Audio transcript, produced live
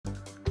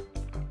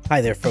Hi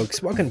there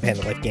folks, welcome to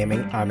Pandalife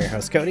Gaming. I'm your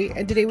host Cody,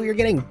 and today we are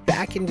getting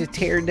back into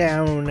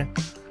Teardown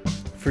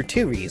for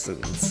two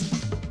reasons.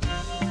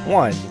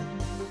 One,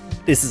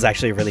 this is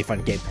actually a really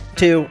fun game.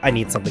 Two, I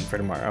need something for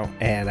tomorrow,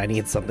 and I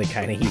need something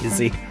kind of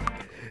easy.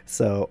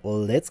 So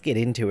let's get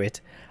into it.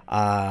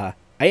 I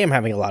am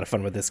having a lot of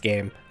fun with this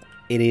game.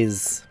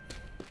 It's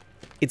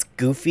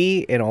goofy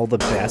in all the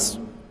best,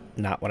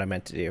 not what I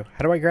meant to do.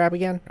 How do I grab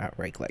again?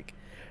 Right click.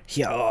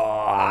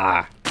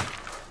 Yeah.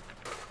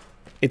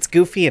 It's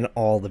goofy in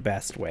all the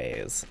best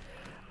ways.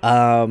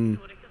 Yeah,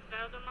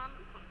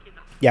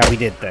 we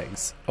did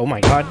things. Oh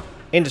my god.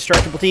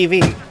 Indestructible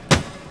TV.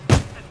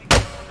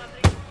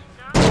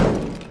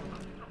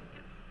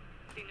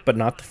 But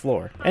not the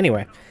floor.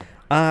 Anyway,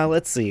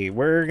 let's see.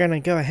 We're gonna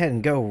go ahead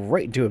and go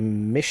right into a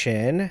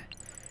mission.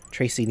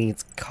 Tracy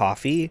needs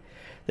coffee.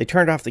 They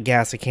turned off the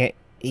gas. I can't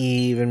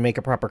even make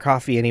a proper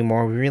coffee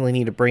anymore. We really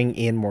need to bring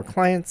in more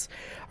clients.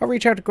 I'll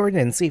reach out to Gordon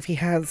and see if he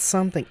has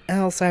something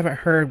else. I haven't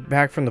heard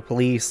back from the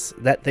police.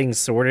 That thing's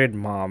sorted.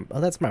 Mom. Oh,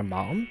 that's my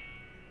mom?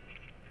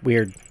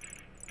 Weird.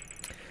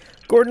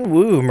 Gordon,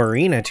 woo,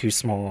 marina too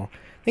small.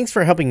 Thanks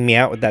for helping me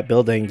out with that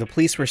building. The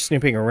police were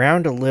snooping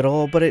around a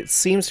little, but it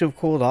seems to have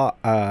cooled off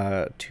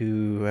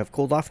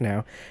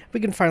now. We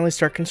can finally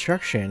start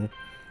construction.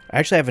 I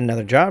actually have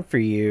another job for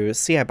you.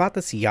 See, I bought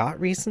this yacht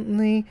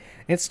recently, and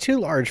it's too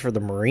large for the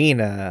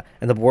marina,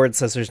 and the board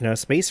says there's no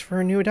space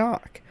for a new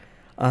dock.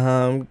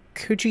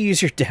 Could you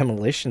use your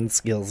demolition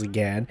skills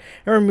again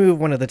and remove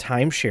one of the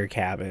timeshare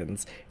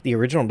cabins? The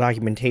original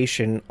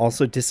documentation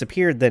also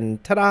disappeared, then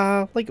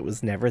ta-da, like it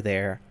was never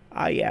there.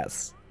 Ah,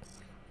 yes.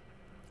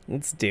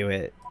 Let's do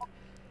it.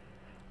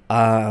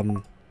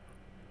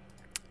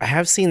 I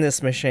have seen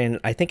this mission.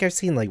 I think I've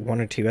seen like one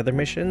or two other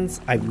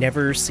missions. I've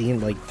never seen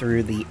like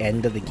through the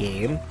end of the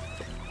game.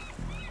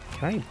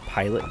 Can I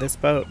pilot this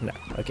boat? No.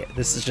 Okay,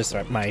 this is just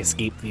my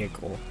escape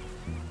vehicle.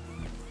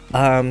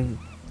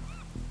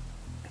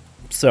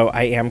 So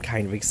I am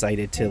kind of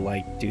excited to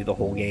like do the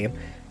whole game.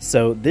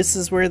 So this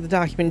is where the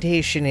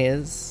documentation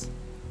is.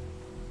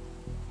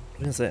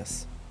 What is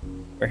this?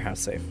 Warehouse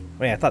safe.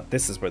 Wait, I thought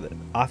this is where the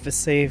office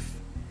safe,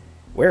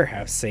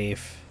 warehouse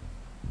safe,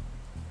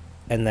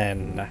 and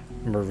then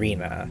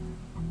marina.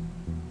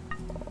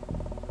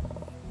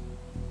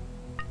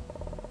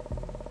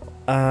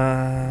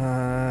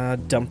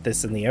 Dump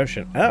this in the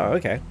ocean. Oh,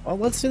 okay. Well,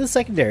 let's do the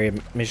secondary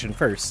mission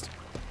first.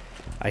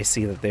 I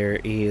see that there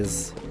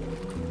is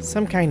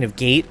some kind of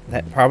gate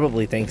that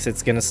probably thinks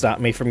it's gonna stop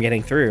me from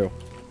getting through.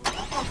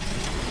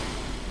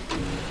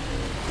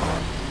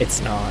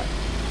 It's not.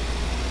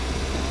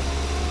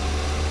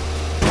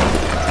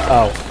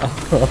 Oh.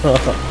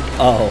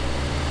 Oh.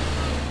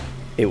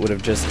 It would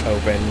have just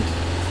opened.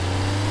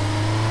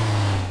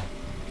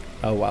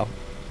 Oh well.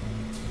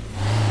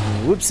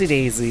 Whoopsie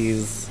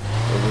daisies.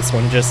 Will this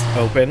one just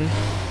open?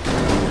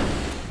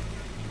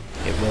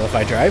 It will if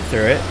I drive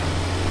through it.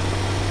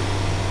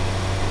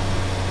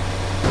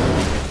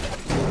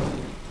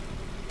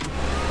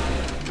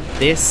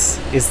 This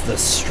is the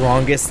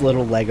strongest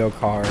little Lego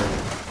car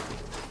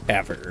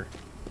ever.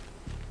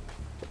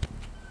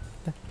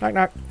 Knock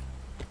knock.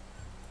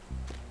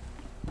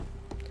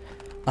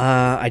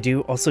 I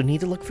do also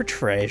need to look for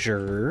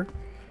treasure,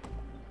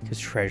 because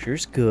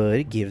treasure's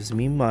good. It gives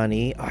me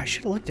money. Oh, I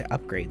should have looked at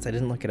upgrades. I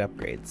didn't look at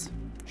upgrades.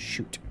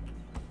 Shoot.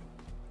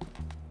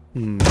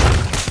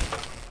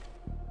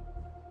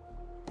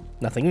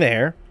 Nothing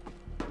there.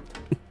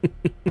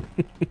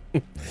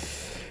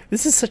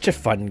 This is such a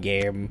fun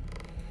game.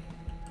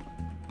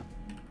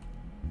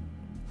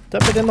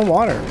 Dump it in the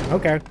water.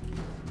 Okay.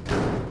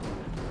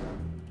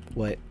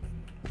 What?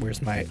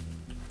 Where's my...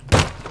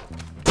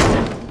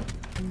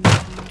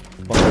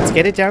 Well, let's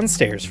get it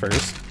downstairs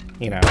first,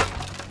 you know.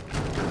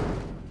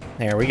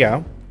 There we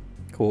go.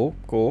 Cool,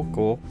 cool,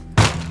 cool.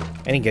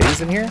 Any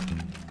goodies in here?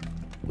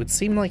 Would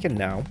seem like a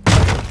no.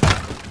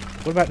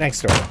 What about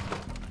next door?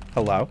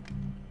 Hello?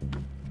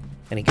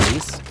 Any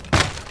goodies?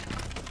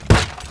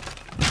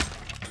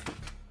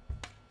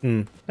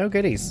 No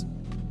goodies.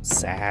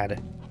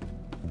 Sad.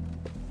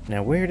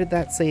 Now, where did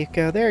that safe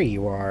go? There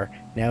you are.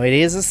 Now, it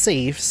is a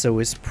safe, so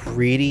it's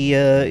pretty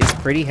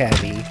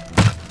heavy.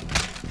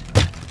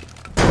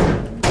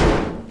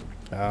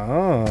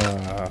 Oh.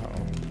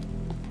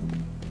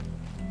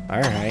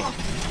 Alright.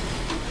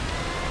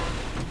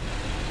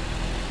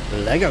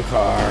 Lego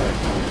car.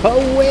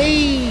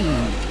 Away!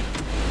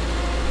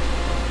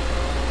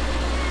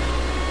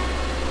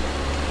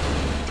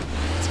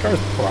 This car's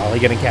probably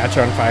gonna catch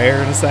on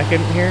fire in a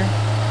second here.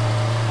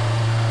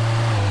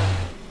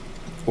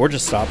 Or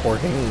just stop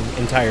working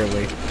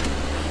entirely.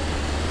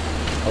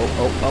 Oh,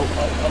 oh, oh,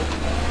 oh,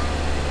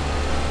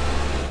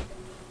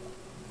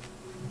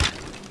 oh.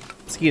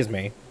 Excuse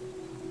me.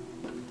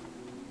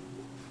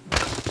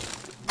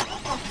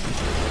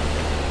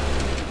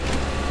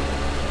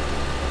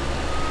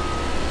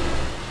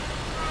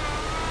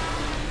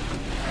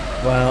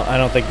 Well, I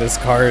don't think this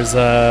car is,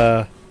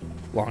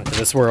 belong to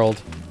this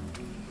world.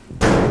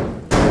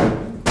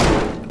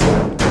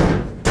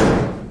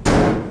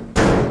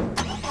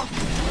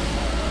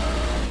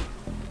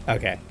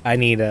 Okay, I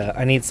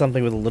need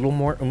something with a little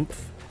more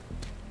oomph.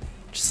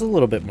 Just a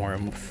little bit more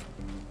oomph.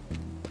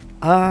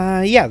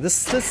 Yeah,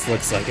 this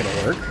looks like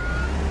it'll work.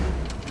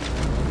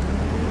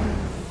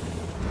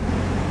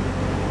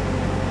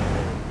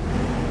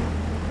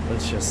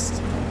 Let's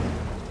just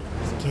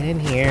get in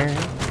here,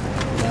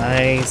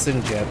 nice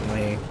and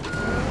gently.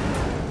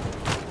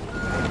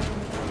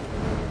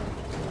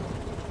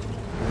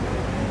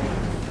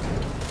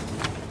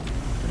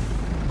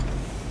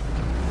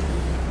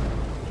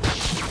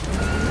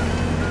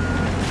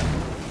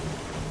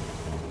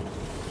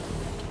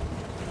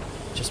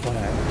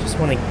 Just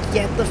wanna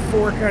get the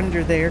fork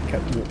under there.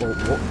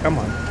 Come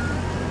on.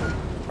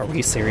 Are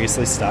we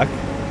seriously stuck?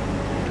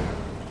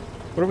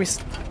 What are we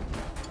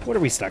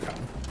stuck on?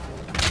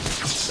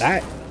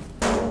 That.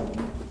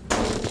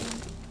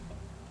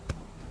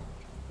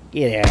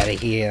 Get out of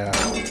here.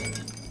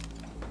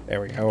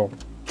 There we go.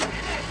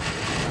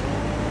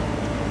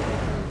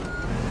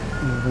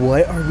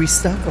 What are we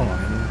stuck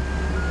on?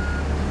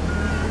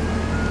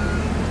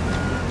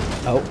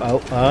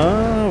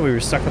 Oh, we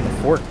were stuck on the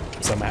fork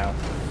somehow.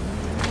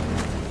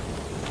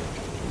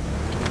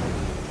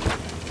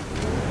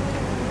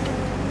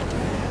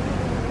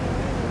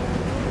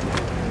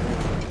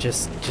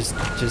 Just.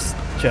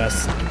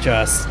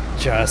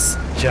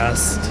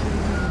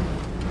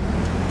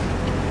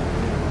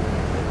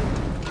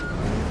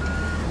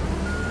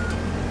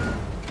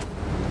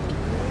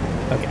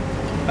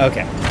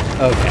 Okay.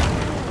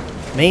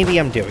 Maybe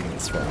I'm doing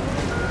this wrong.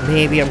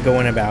 Maybe I'm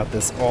going about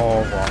this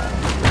all wrong.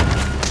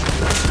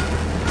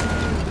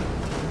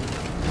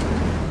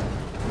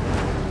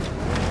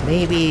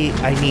 Maybe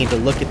I need to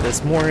look at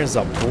this more as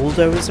a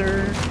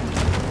bulldozer.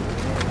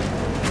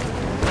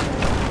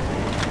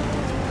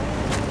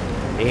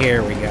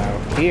 Here we go.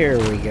 Here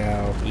we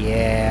go.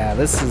 Yeah,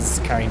 this is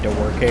kind of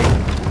working.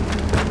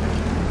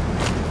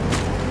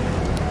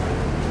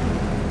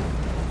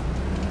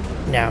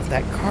 Now, if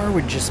that car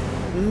would just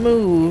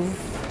move...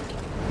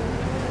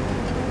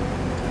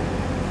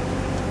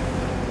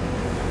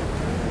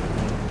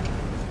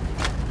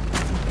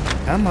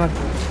 Come on.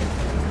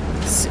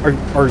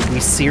 Are we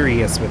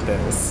serious with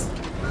this?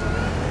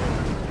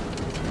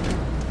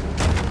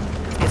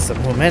 Get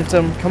some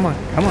momentum. Come on.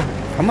 Come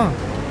on. Come on.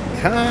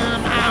 Come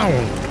on!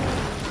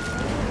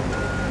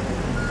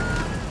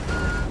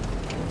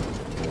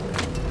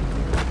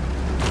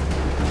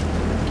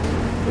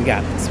 We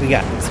got this, we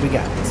got this, we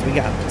got this, we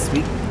got this, we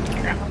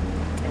got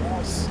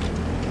this.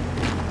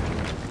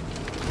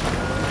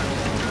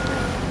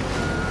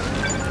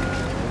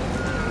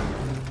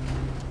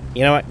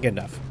 You know what? Good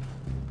enough.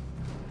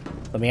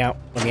 Let me out,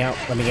 let me out,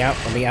 let me out,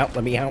 let me out,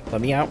 let me out,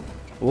 let me out.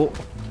 Ooh.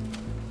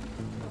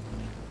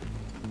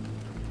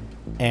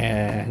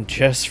 And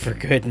just for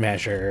good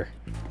measure,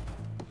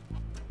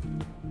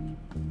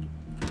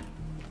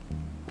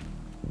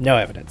 no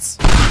evidence.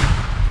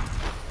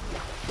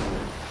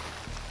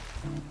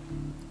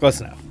 Close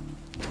enough.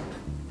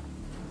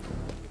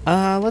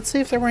 Let's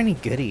see if there were any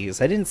goodies.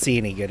 I didn't see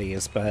any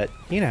goodies, but,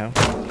 you know.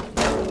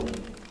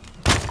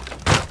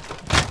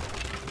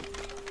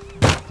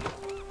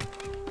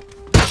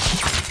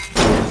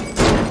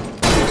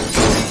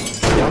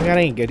 Y'all got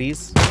any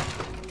goodies?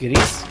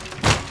 Goodies?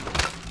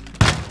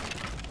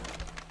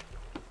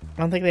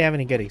 I don't think they have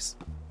any goodies.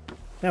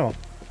 No.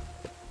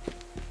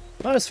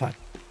 That was fun.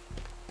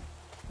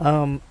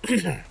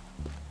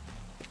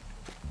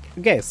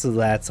 Okay, so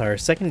that's our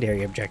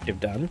secondary objective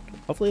done.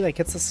 Hopefully that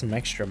gets us some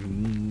extra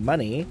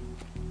money.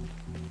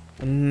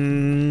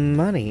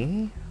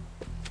 Money?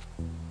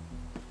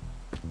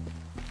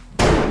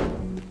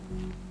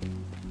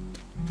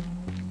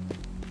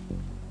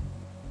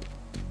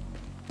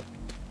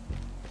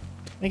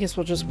 I guess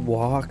we'll just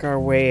walk our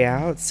way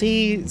out.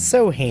 See,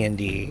 so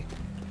handy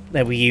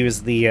that we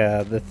use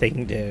the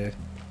thing to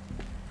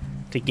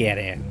get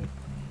in.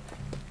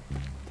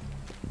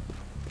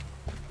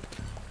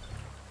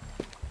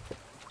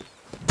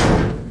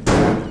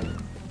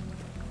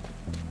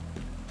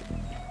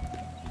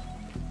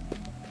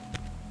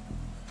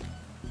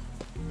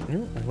 I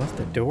left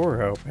the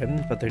door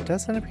open, but there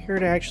doesn't appear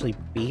to actually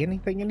be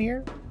anything in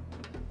here.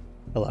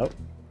 Hello?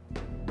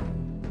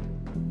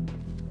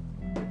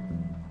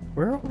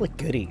 Where are all the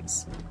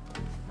goodies?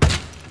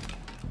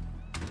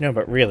 No,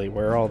 but really,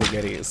 where are all the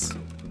goodies?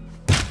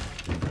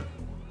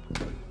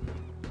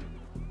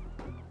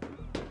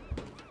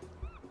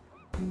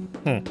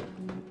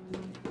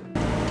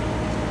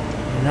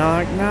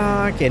 Knock,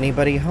 knock.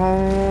 Anybody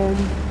home?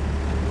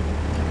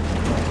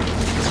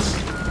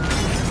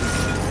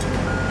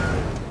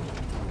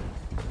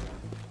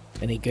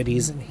 Any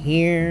goodies in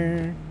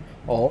here?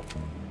 Oh.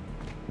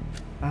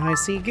 I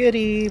see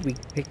goodie. We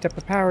picked up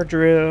a power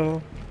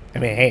drill. I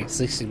mean, hey,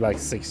 60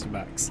 bucks, 60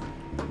 bucks.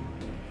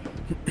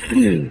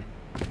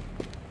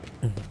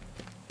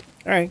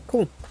 Alright,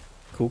 cool.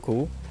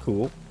 Cool.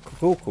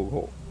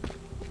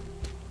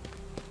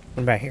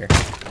 What about here?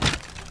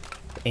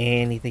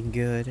 Anything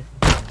good?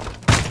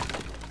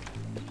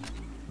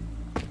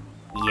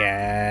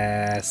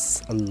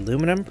 Yes.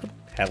 Aluminum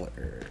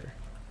propeller.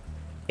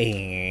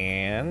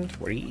 And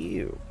what are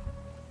you?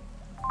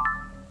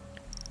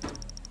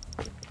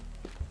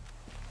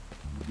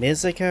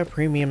 Mizuka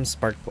Premium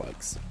Spark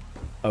Plugs.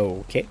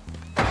 Okay.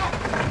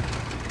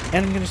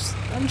 And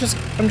I'm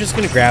just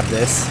gonna grab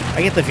this.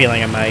 I get the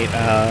feeling I might,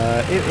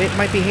 it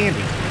might be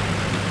handy.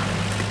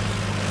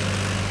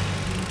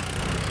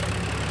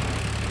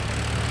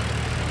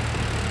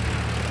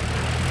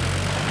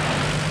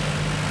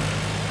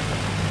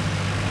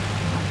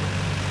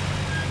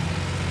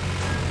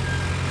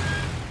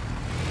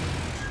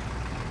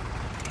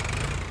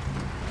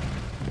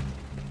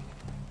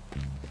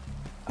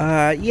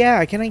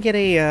 Yeah, can I get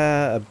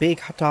a big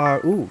hot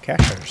dog? Ooh, cash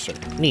register.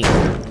 Neat.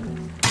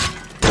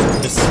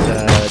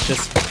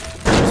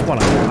 Just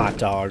want a hot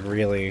dog,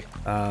 really.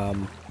 A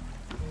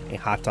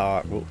hot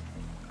dog. Ooh.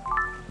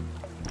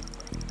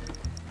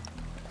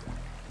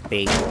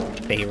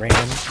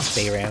 Bayran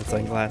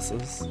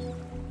sunglasses.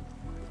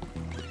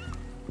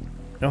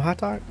 No hot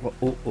dog?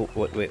 Oh,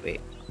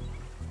 wait.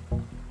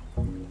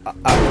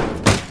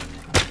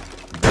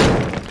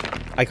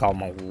 I call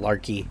them a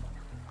larky.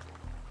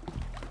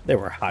 They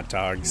were hot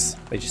dogs.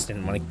 They just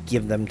didn't want to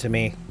give them to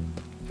me.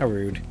 How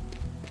rude.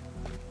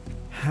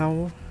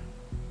 How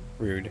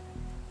rude.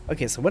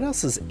 Okay, so what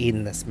else is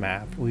in this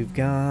map? We've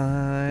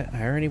got...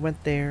 I already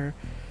went there.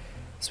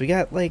 So we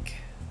got, like,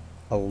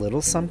 a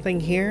little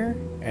something here.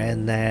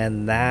 And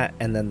then that,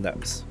 and then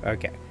those.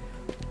 Okay.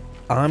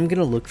 I'm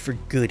gonna look for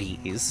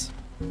goodies.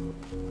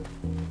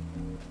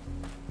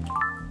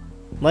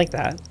 Like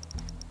that.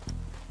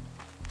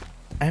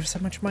 I have so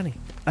much money.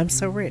 I'm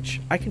so rich.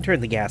 I can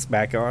turn the gas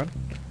back on.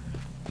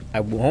 I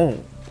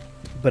won't,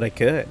 but I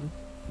could.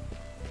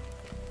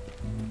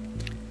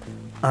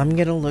 I'm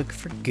gonna look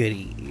for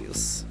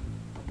goodies.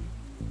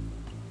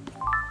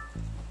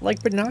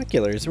 Like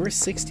binoculars, worth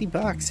 60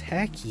 bucks.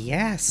 Heck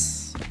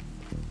yes.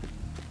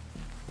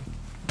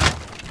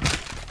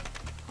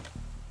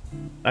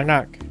 Knock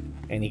knock.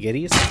 Any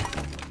goodies?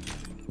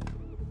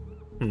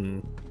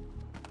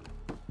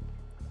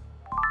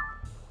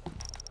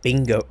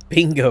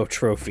 Bingo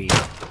trophy.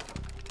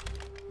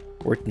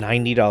 Worth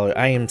 $90.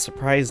 I am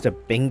surprised a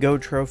bingo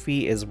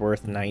trophy is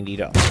worth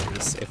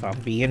 $90. If I'm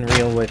being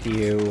real with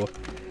you,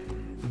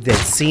 that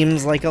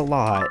seems like a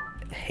lot.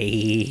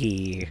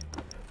 Hey,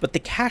 but the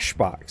cash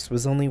box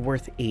was only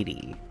worth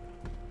 $80.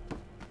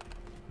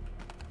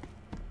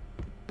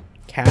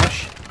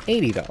 Cash,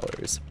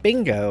 $80.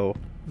 Bingo,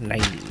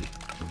 $90.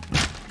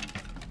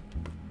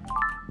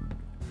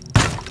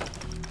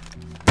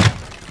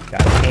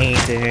 Got a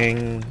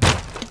painting.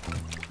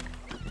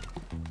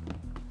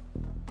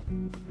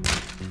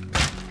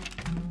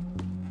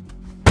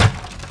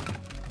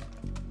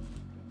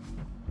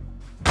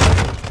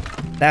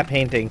 That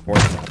painting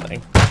worth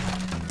nothing.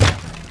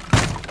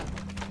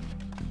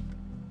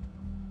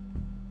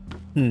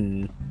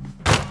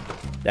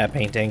 That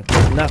painting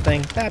worth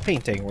nothing. That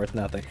painting worth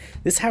nothing.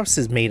 This house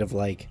is made of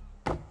like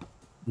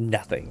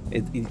nothing.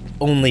 It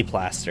only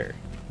plaster.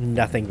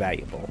 Nothing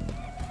valuable.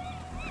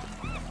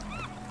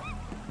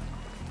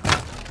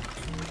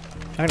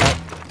 I don't know.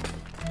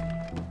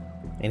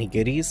 Any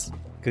goodies?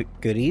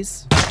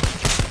 Goodies?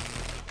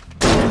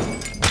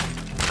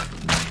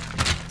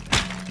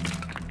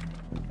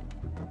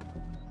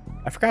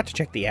 I forgot to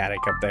check the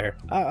attic up there.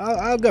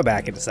 I'll go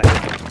back in a second.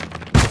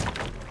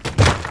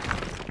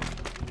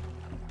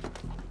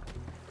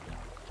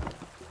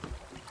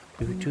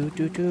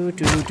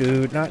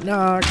 Do, knock,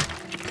 knock.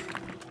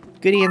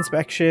 Goodie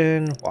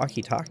inspection.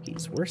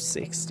 Walkie-talkies. We're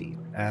 60.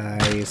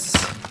 Nice.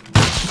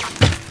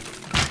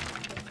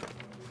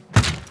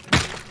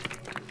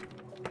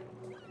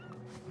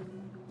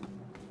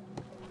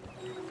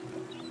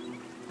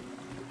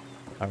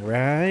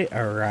 Alright.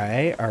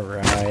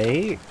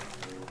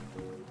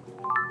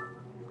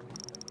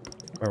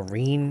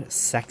 Marine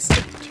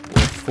sextant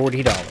worth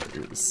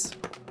 $40.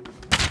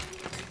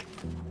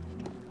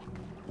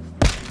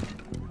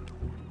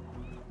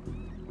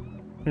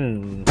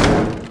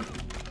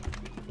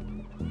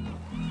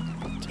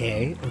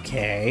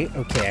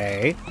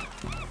 Okay.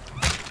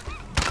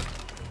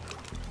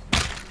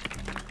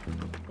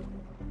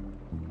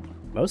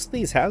 Most of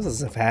these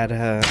houses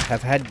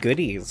have had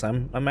goodies.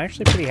 I'm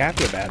actually pretty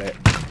happy about it.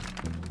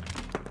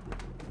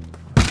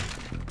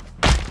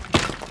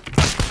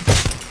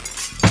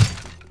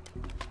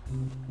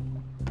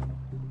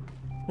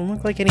 Don't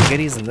look like any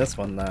goodies in this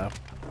one though.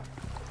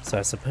 So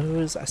I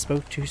suppose I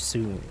spoke too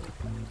soon.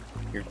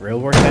 Your grill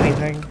worth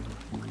anything?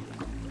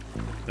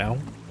 No?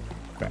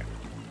 Okay.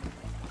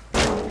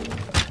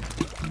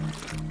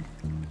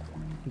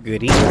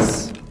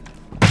 Goodies.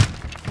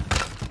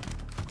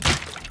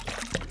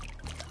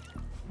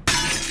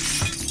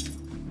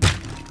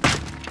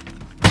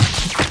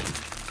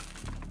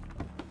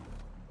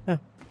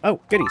 Oh,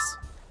 goodies.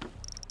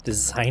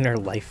 Designer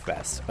life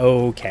vest.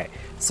 Okay,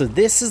 so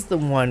this is the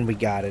one we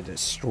gotta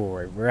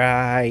destroy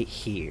right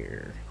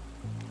here.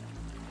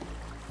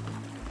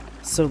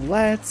 So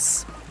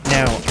let's...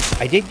 Now,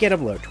 I did get a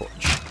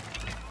blowtorch.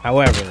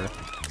 However,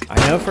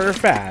 I know for a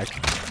fact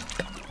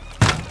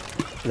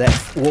that...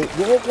 Whoa.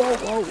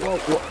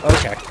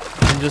 Okay,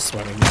 I'm just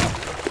swimming now.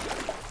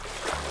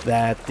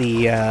 that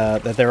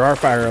that there are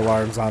fire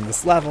alarms on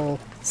this level,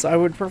 so I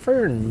would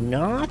prefer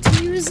not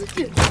to use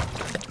it.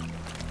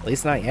 At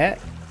least not yet.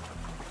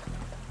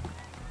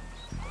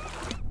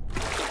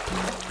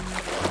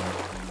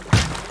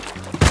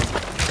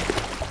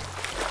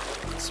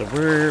 So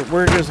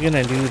we're just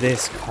gonna do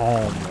this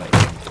calmly.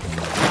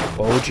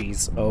 Oh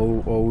geez.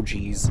 Oh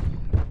geez.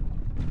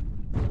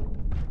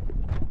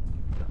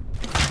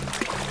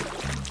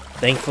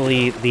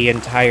 Thankfully, the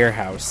entire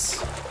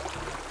house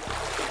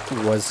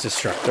was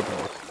destructible.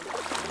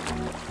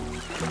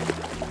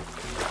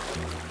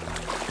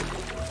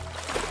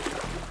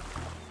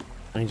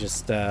 Let me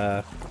just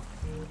let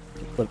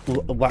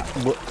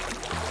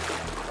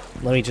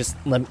me just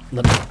let me.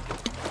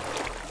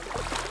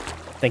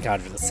 Thank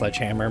God for the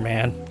sledgehammer,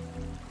 man.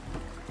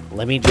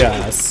 Let me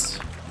just.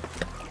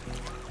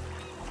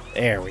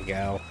 There we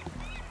go.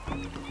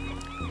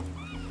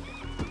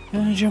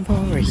 Gonna jump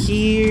over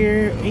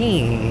here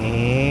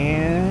and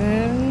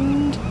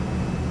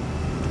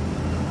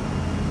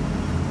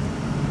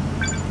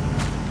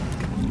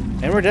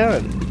we're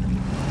done.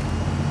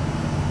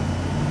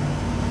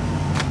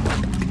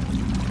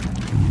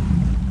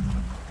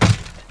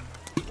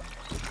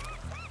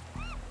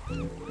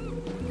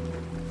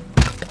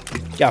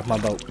 Get off my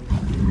boat.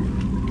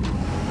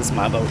 This is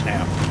my boat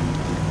now.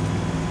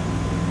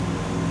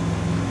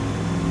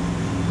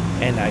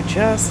 And I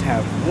just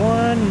have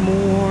one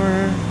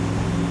more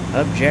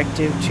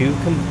objective to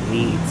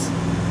complete.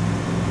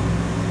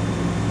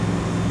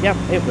 Yep,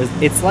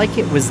 it's like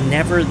it was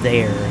never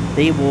there.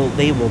 They will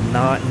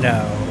not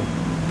know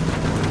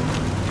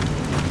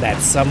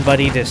that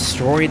somebody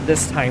destroyed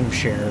this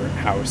timeshare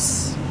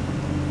house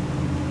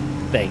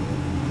thing.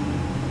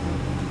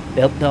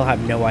 They'll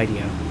have no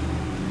idea.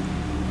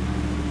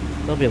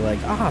 They'll be like,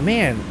 "Oh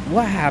man,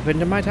 what happened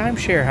to my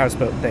timeshare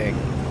houseboat thing?"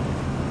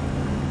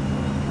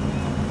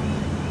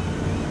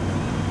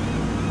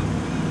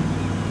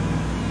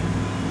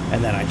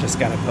 And then I just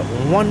gotta put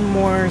one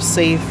more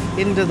safe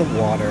into the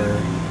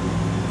water.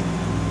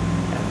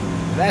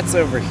 And that's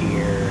over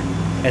here.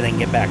 And then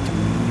get back to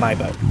my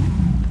boat.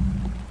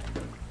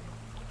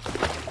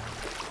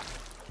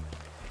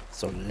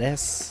 So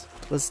let's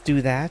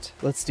do that.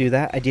 Let's do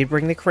that. I did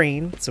bring the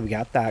crane, so we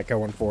got that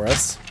going for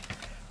us.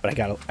 But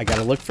I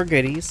gotta look for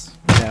goodies,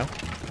 you know?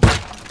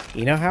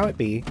 You know how it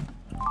be.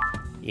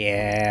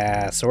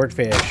 Yeah,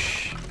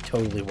 swordfish.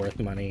 Totally worth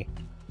money.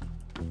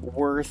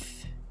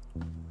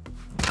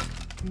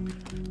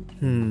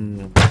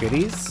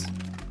 Goodies?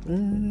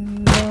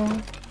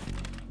 No.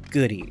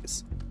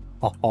 Goodies.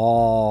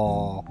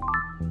 Oh.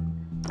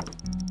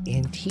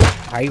 Antique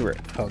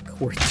pirate hook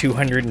worth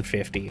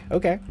 250.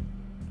 Okay.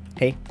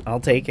 Hey, I'll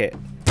take it.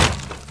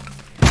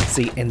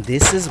 See, and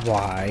this is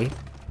why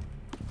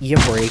you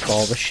break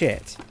all the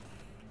shit.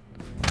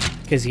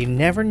 Because you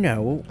never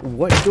know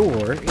what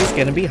door is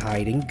going to be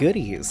hiding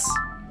goodies.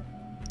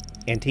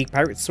 Antique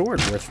pirate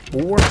sword worth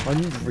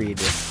 400.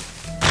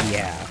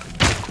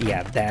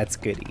 Yeah, that's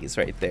goodies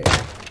right there.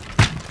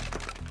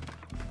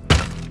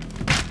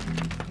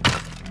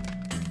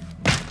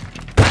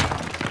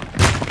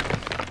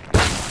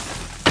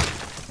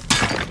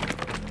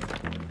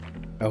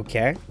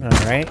 Okay,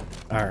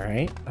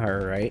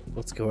 alright.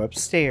 Let's go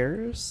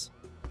upstairs.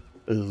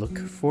 Look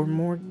for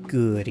more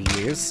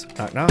goodies.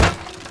 Knock, knock.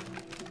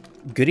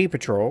 Goodie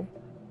patrol.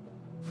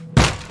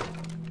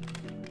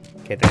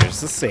 Okay,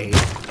 there's the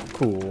safe.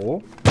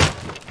 Cool.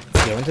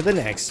 Let's go into the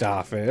next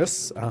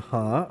office.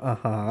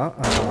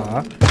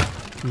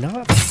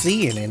 Not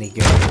seeing any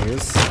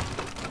goodies.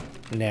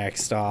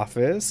 Next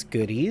office.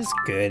 Goodies.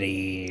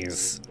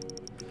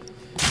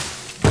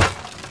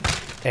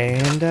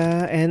 And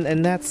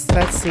that's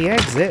the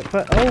exit,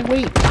 but oh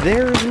wait,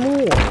 there's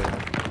more.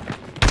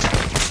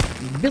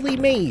 Billy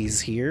Mays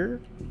here.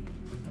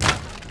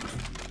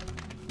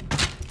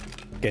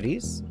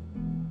 Goodies.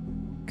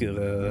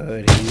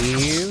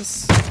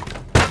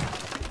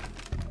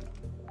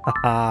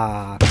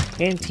 Haha.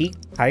 Antique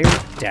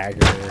pirate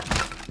dagger.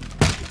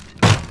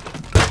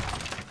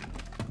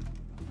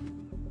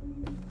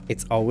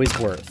 It's always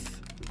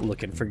worth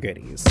looking for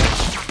goodies.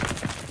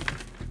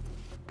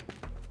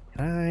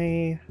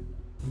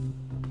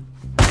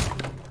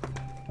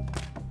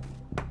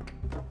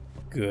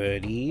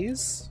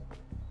 Goodies.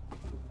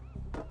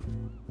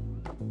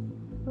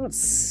 I don't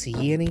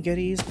see any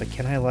goodies, but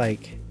can I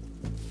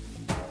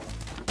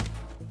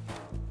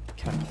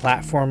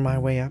platform my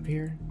way up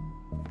here?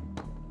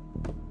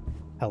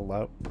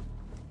 Hello?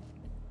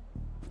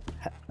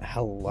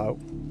 Hello?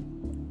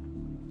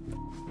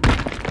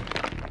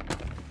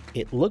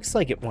 It looks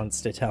like it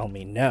wants to tell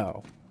me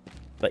no,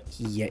 but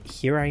yet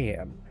here I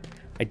am.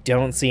 I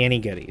don't see any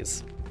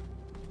goodies.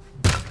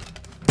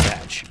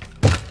 Badge.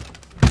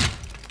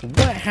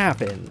 What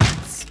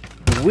happens?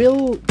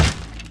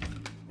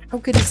 How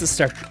good is the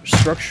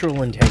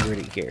structural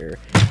integrity here?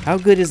 How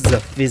good is the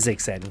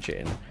physics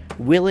engine?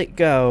 Will it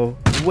go,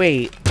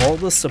 wait, all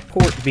the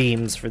support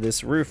beams for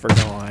this roof are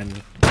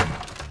gone.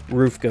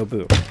 Roof go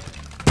boom.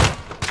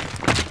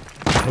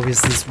 How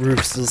is this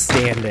roof still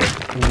standing?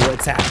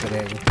 What's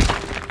happening?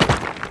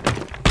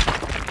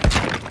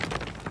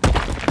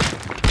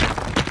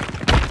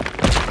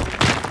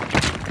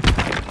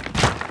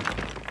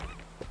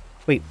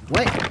 Wait,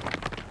 what?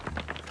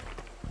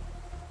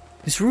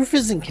 This roof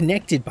isn't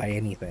connected by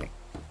anything.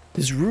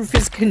 This roof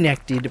is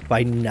connected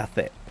by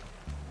nothing.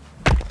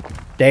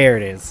 There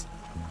it is.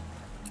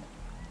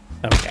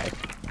 Okay.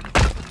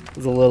 It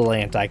was a little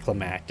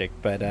anticlimactic,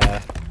 but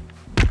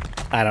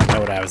I don't know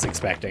what I was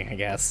expecting, I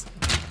guess.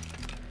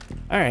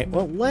 Alright,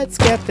 well, let's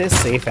get this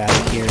safe out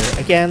of here.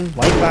 Again,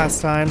 like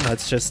last time,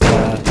 let's just,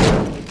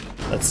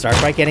 let's start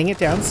by getting it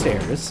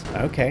downstairs.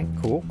 Okay,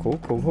 cool.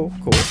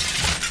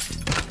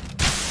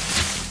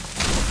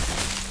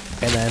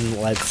 And then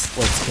let's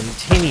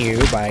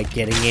continue by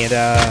getting it,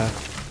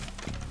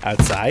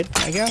 outside,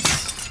 I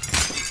guess.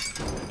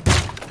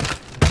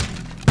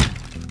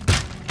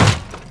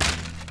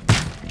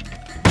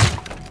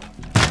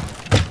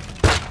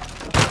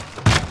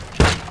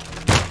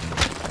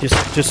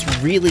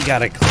 Just really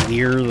gotta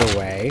clear the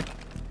way,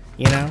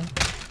 you know?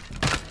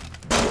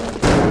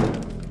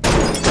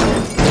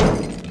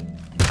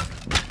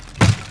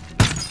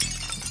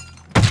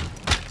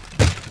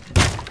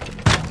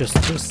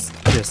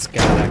 Just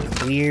gotta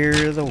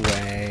clear the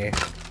way.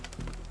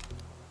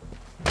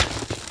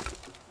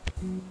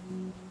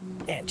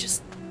 And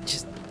just,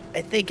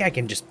 I think I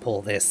can just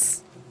pull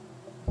this.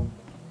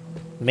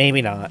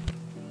 Maybe not.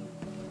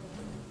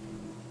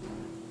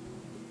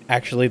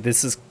 Actually,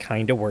 this is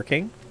kind of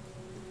working.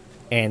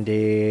 And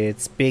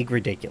it's big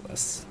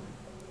ridiculous.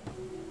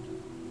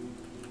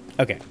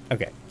 Okay.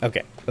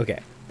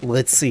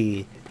 Let's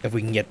see if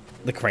we can get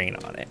the crane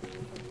on it.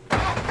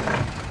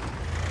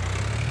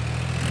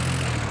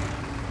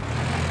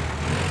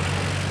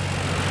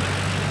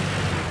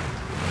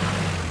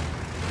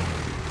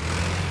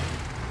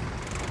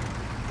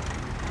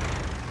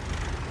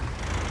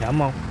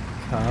 Come on.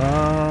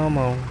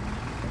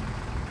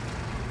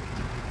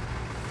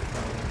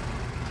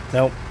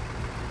 Nope.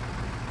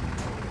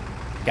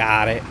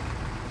 Got it.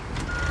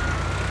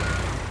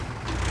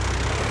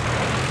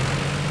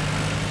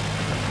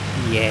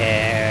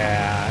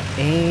 Yeah.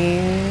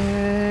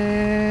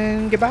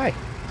 And goodbye.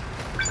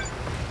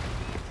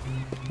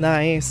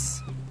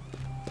 Nice.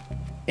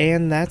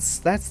 And that's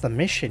the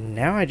mission.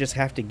 Now I just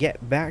have to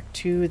get back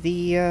to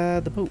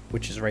the boat,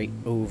 which is right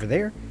over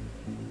there.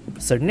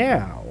 So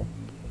now.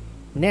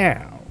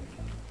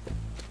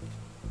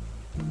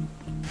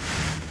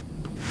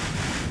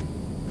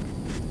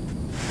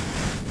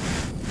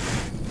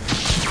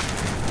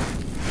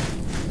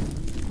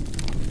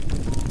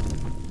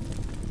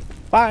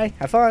 Bye,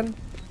 have fun.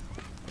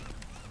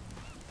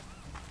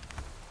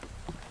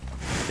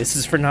 This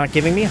is for not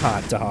giving me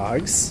hot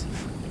dogs.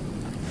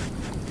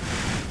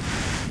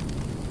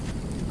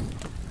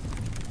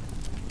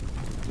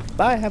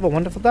 Bye, have a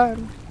wonderful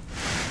time.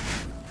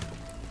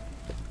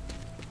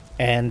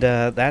 And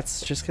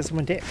that's just because I'm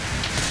a dick.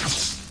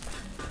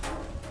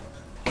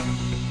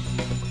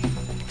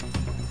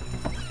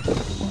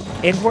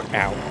 And we're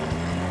out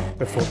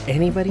before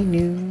anybody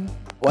knew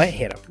what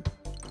hit them.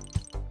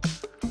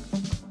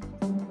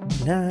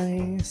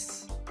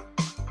 Nice.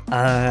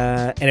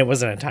 And it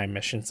wasn't a time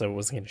mission, so it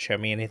wasn't going to show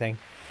me anything.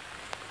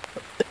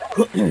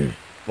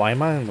 Why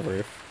am I on the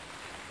roof?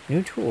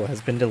 New tool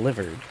has been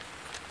delivered.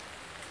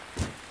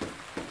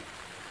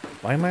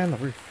 Why am I on the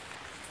roof?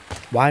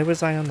 Why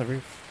was I on the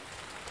roof?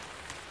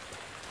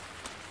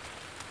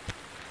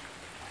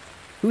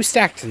 Who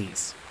stacked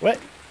these? What?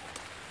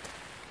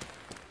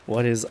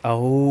 What is...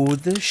 Oh,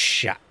 the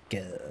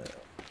shotgun.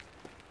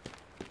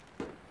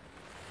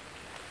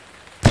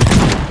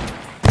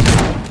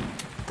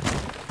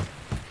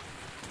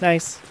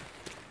 Nice.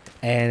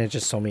 And it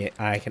just told me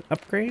I can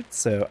upgrade,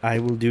 so I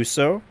will do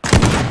so.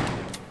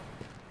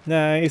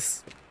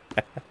 Nice.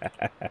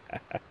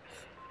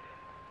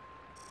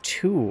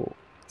 Tools.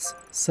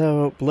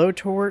 So,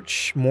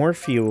 blowtorch, more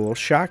fuel,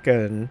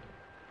 shotgun,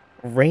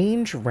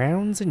 range,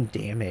 rounds, and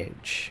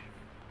damage.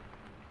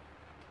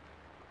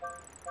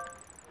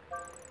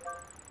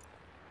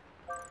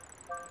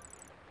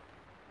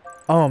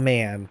 Oh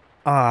man.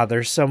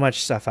 There's so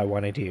much stuff I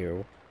want to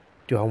do.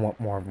 Do I want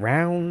more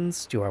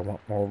rounds? Do I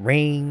want more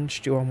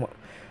range? Do I want...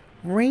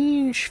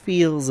 Range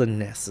feels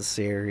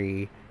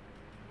unnecessary.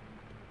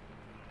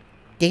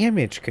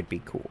 Damage could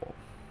be cool.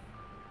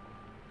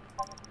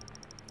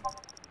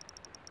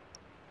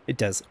 It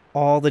does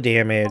all the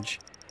damage.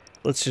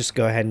 Let's just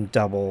go ahead and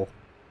double.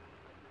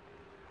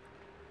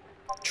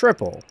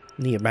 Triple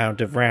the amount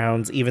of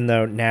rounds, even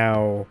though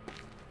now...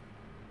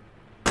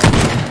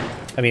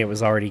 I mean, it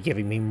was already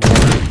giving me more.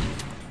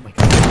 Oh my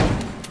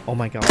god. Oh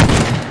my god.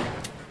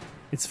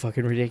 It's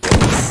fucking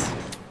ridiculous.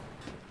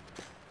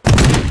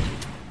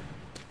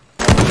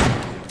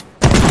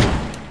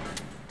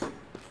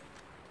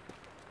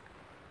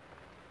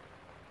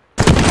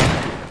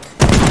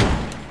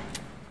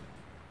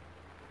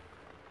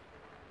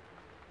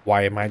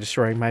 Why am I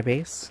destroying my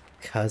base?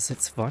 'Cause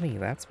it's funny,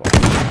 that's why.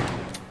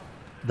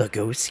 The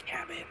ghost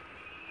cabin.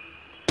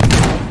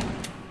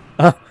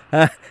 Oh.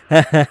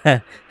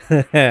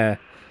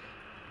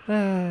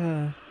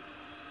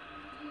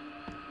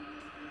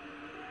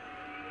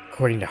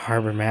 According to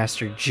Harbor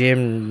Master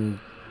Jim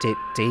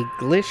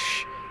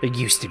Daglish, there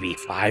used to be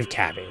 5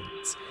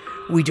 cabins.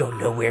 We don't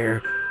know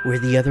where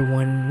the other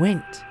one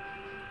went.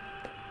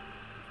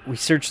 We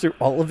searched through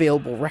all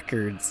available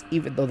records,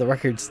 even though the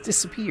records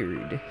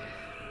disappeared.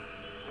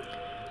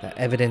 That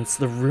evidence,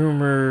 the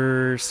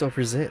rumor still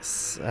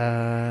persists. It's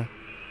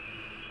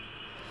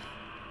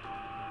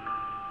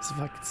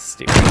fucking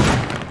stupid.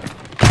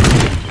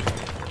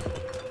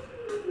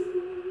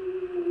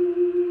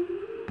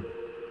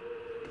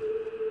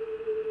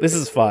 This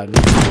is fun.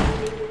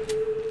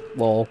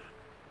 Lol.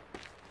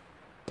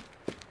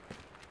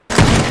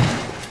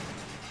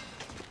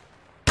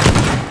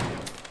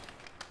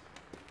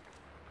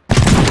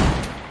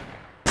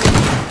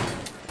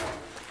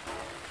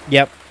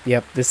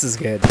 Yep, this is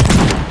good.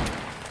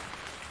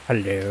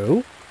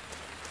 Hello?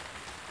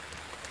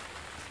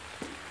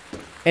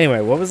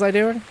 Anyway, what was I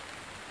doing?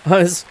 I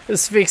was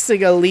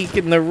fixing a leak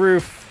in the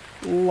roof.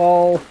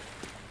 Lol.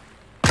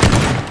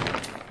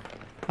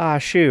 Ah,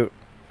 shoot.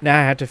 Now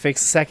I have to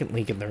fix a second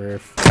leak in the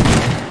roof.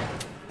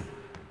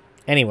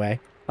 Anyway,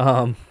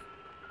 don't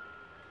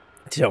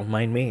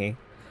mind me.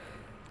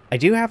 I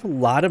do have a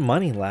lot of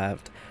money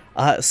left.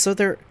 So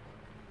there...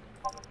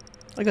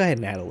 I'll go ahead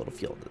and add a little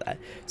fuel to that.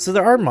 So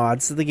there are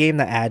mods to the game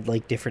that add,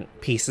 like,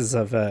 different pieces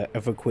of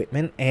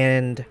equipment,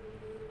 and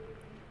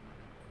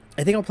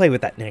I think I'll play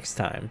with that next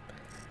time.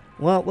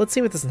 Well, let's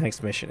see what this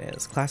next mission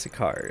is. Classic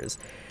cars.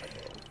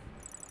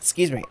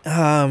 Excuse me.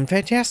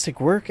 Fantastic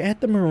work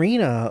at the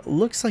marina.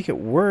 Looks like it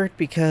worked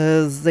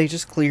because they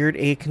just cleared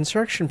a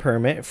construction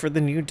permit for the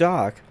new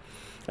dock.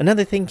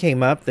 Another thing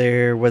came up.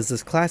 There was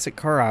this classic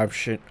car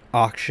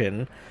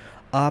auction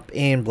up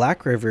in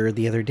Black River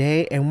the other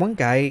day, and one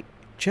guy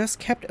just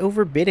kept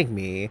overbidding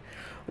me.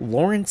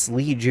 Lawrence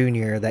Lee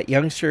Jr., that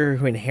youngster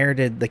who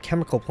inherited the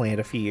chemical plant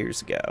a few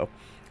years ago.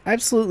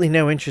 Absolutely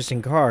no interest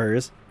in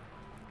cars.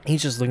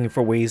 He's just looking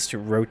for ways to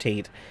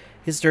rotate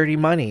his dirty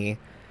money.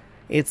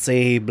 It's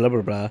a blah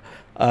blah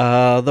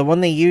blah. The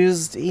one they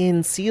used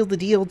in Seal the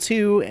Deal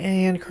 2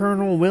 and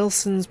Colonel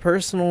Wilson's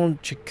personal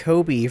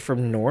Jacoby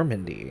from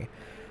Normandy.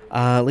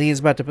 Lee is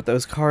about to put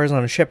those cars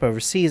on a ship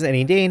overseas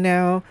any day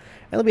now,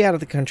 and they'll be out of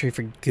the country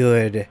for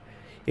good.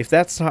 If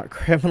that's not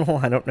criminal,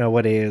 I don't know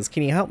what is.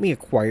 Can you help me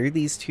acquire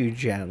these 2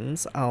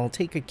 gems? I'll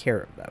take good care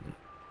of them.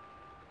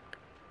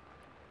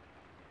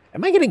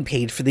 Am I getting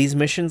paid for these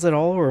missions at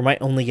all, or am I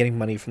only getting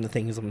money from the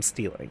things I'm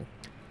stealing?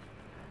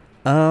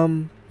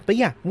 But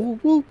yeah, we'll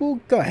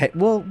go ahead.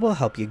 We'll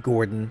help you,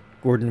 Gordon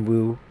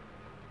Wu.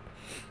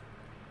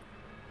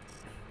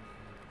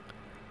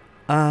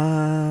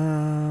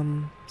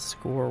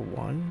 Score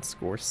 1,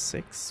 score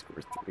 6,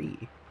 score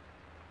 3.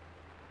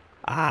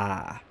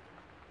 Ah.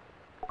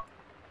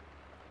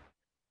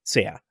 So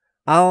yeah,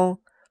 I'll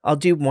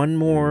do one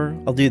more.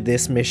 I'll do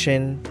this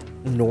mission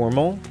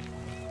normal.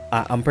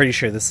 I'm pretty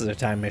sure this is a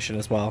time mission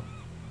as well.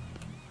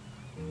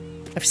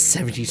 I have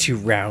 72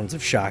 rounds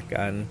of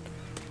shotgun.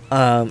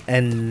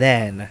 And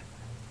then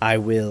I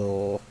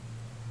will...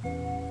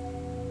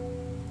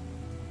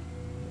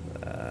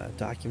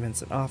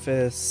 documents in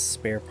office,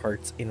 spare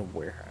parts in a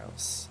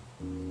warehouse.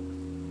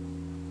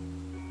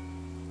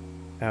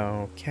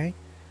 Okay.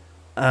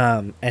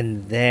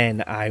 And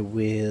then I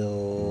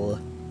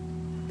will...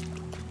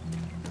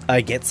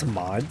 get some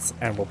mods,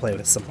 and we'll play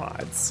with some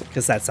mods,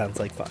 because that sounds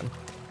like fun.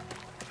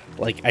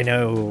 Like, I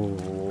know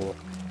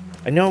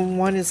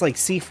one is like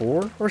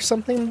C4 or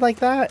something like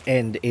that,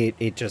 and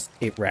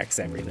it wrecks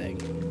everything.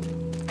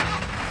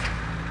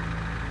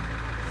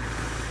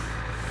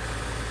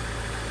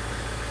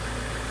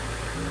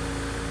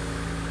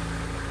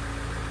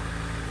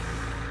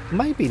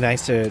 Might be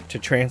nice to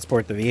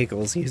transport the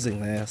vehicles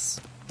using this,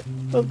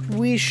 but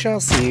we shall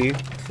see.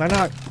 I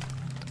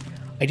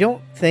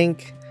don't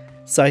think...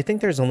 So I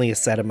think there's only a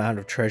set amount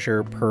of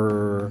treasure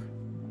per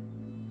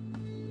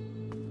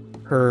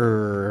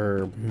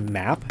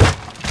map,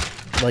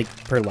 like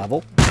per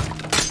level.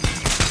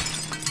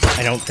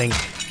 I don't think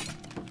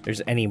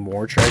there's any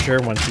more treasure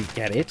once you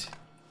get it.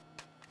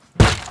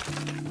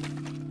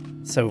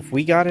 So if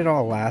we got it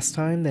all last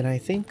time, then I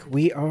think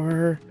we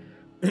are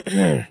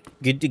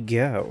good to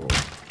go.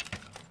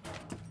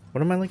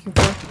 What am I looking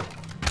for?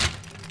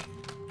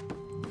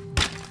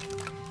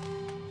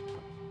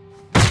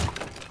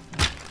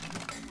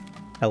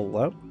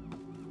 Hello?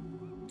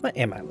 What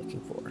am I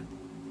looking for?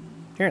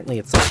 Apparently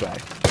it's this way.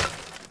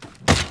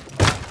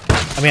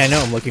 I mean, I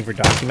know I'm looking for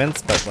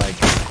documents, but like...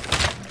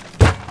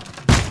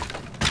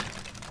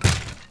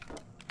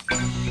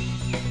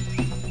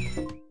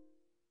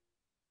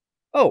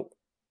 Oh!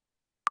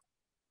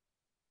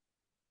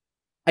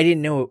 I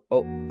didn't know...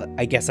 Oh,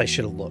 I guess I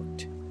should have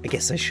looked.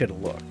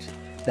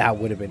 That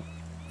would have been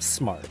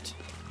smart.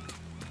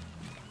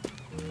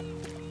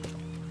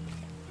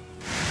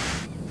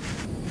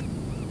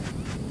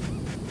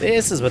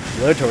 This is what the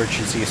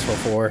blowtorch is useful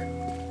for.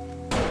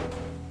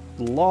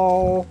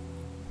 LOL.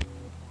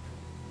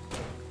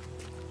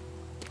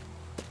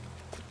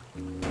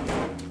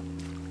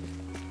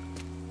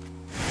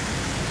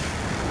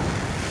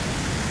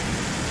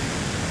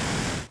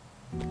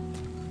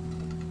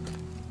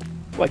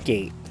 What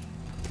gate?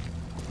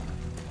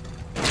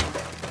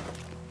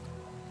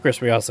 Of course,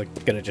 we also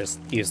could have just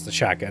used the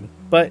shotgun,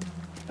 but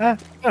I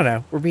don't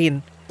know. We're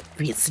being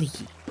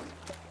sneaky.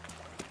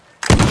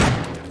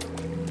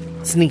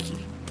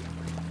 Sneaky.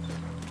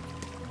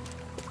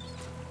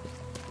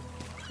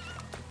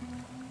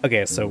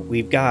 Okay, so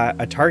we've got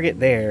a target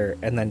there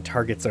and then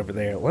targets over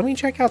there. Let me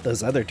check out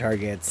those other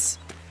targets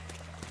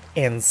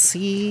and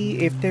see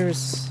if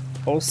there's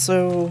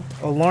also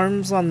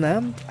alarms on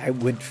them. I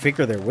would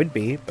figure there would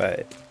be,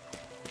 but...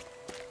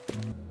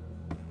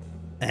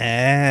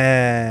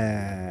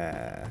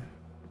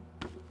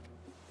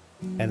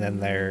 And then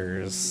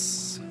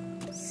there's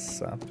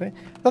something.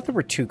 I thought there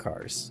were 2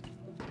 cars.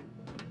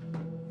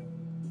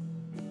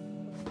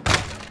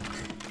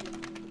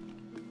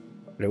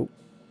 Nope.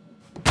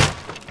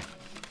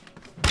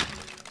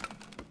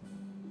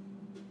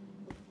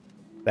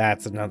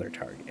 That's another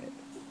target.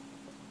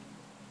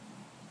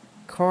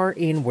 Car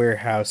in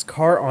warehouse.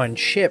 Car on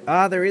ship.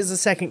 Ah, there is a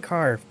second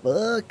car.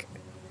 Fuck.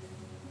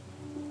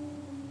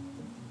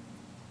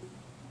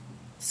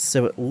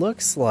 So it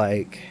looks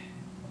like...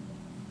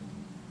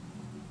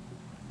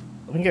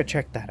 Let me go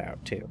check that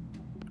out, too.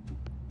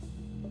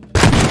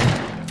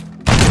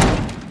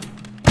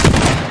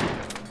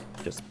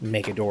 Just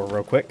make a door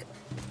real quick.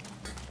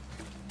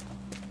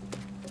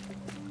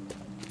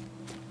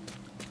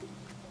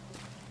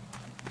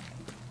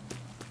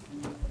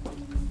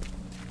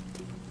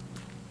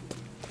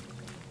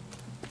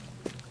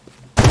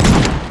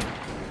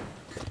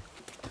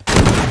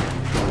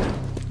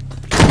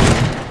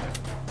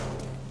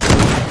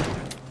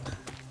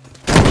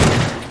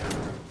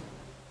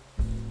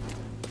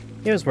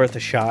 It was worth a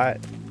shot.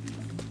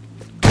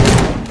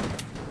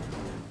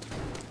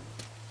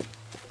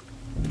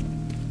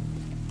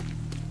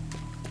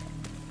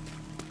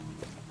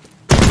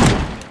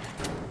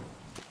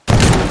 I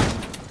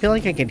feel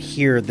like I can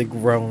hear the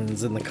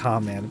groans in the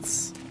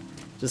comments.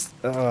 Just,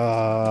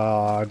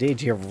 oh, did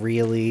you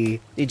really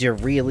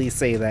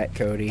say that,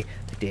 Cody?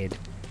 I did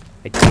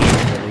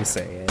really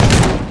say it.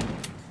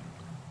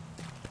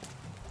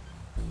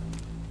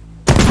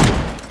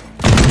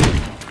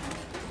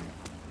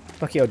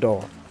 Fuck your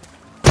door.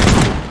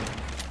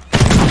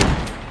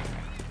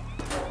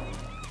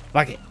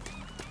 Fuck it.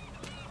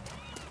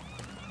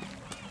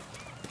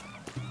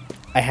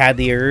 I had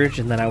the urge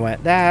and then I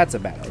went, that's a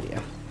bad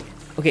idea.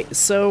 Okay,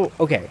 so,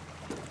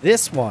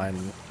 this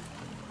one,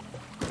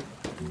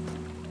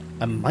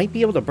 I might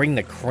be able to bring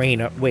the crane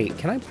up. Wait,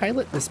 can I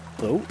pilot this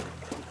boat?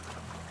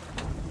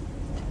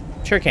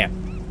 Sure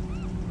can.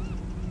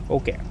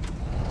 Okay.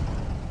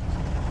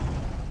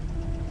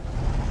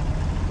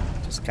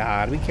 Just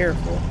gotta be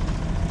careful.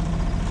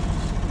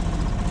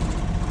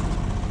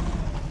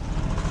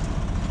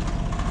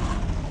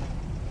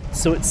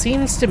 So it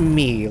seems to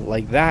me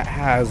like that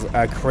has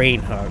a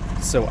crane hook,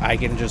 so I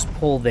can just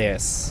pull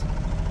this.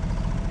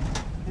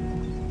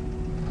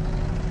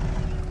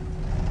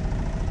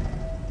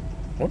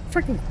 What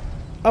freaking...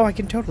 Oh, I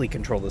can totally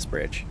control this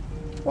bridge.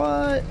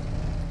 What?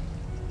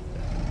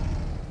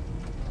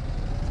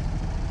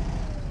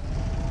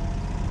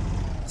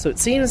 So it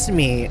seems to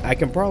me I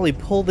can probably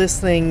pull this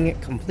thing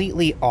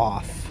completely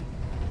off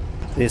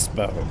this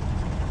boat.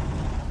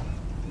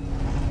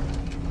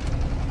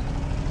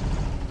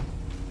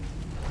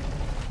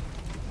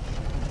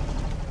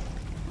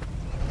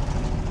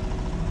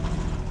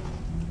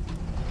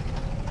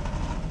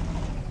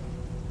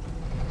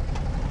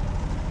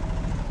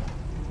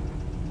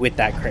 With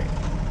that crane.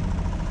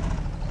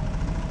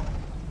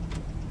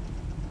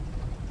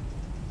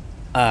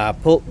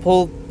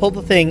 Pull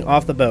the thing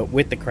off the boat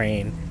with the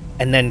crane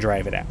and then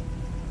drive it out.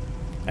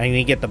 I'm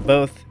gonna get them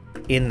both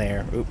in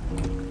there. Oop.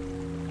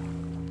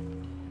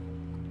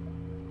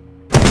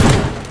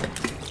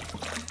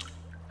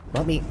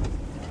 Let me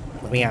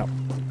out.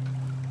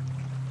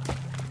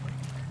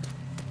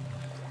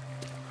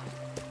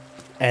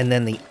 And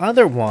then the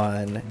other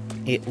one,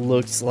 it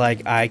looks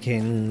like I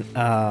can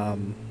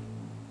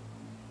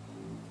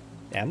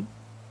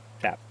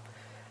tap.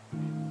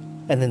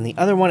 And then the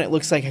other one, it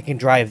looks like I can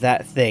drive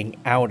that thing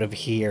out of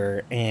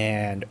here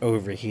and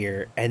over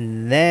here.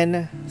 And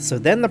then, so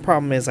then the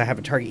problem is I have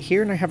a target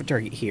here and I have a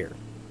target here.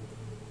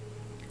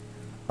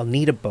 I'll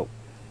need a boat.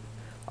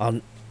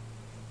 A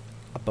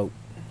boat.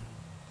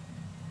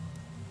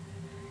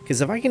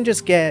 Because if I can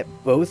just get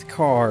both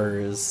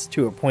cars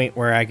to a point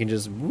where I can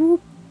just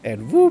whoop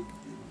and whoop,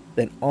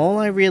 then all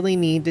I really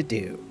need to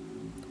do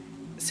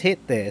is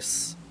hit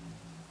this,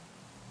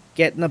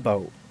 get in the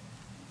boat,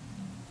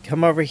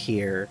 come over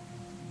here,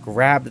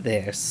 grab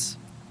this,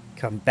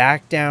 come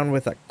back down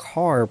with a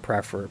car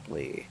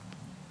preferably.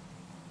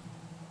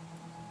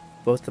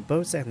 Both the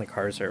boats and the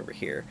cars are over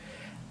here.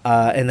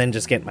 And then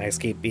just get my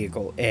escape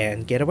vehicle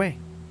and get away.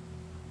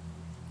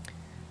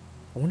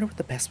 I wonder what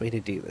the best way to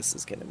do this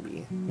is going to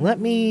be. Let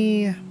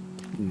me...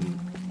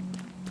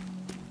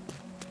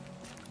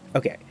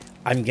 Okay,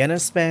 I'm going to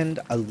spend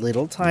a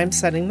little time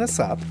setting this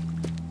up,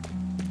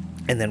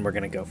 and then we're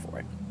going to go for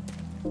it.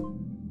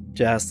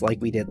 Just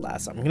like we did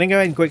last time. I'm going to go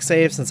ahead and quick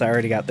save since I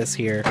already got this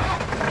here.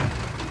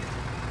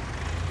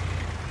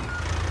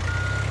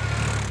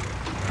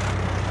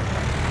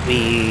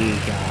 We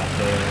got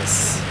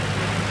this.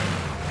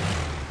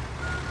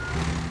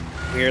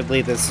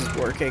 Weirdly, this is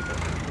working.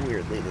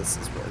 Weirdly, this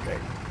is working.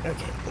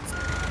 Okay,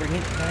 let's bring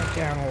it back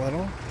down a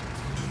little.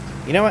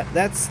 You know what?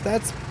 That's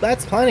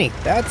plenty.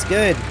 That's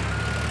good.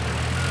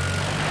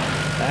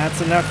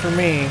 That's enough for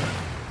me.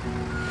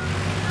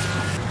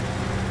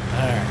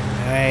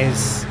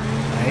 Alright,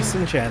 nice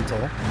and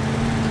gentle.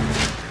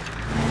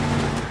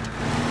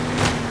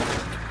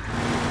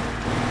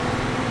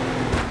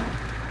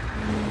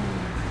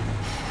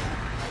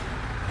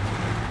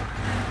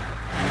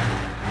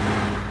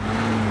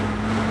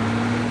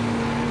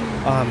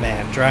 Oh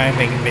man,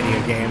 driving in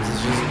video games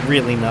is just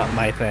really not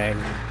my thing.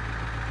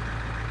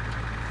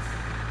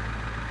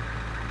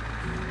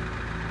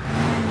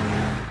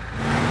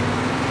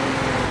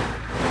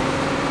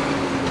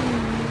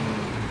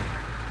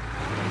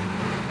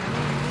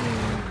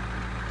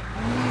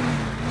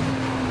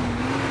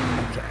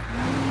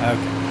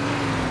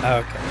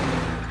 Okay.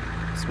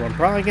 So what I'm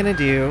probably gonna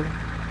do,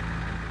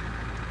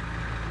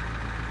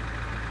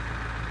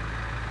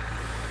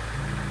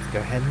 let's go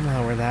ahead and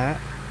lower that.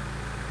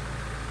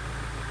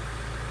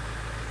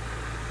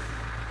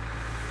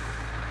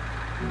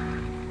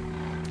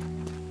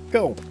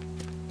 Go.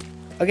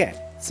 Okay,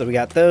 so we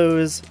got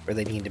those where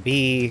they need to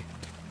be.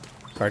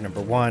 Card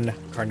number 1,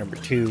 card number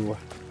 2.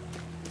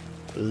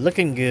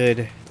 Looking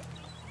good.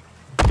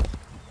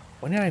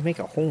 When did I make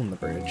a hole in the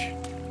bridge?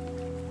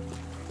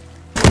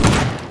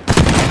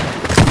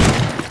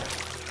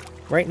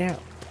 Right now.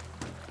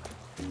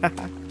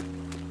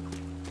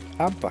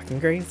 I'm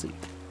fucking crazy.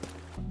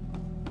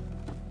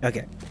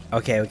 Okay.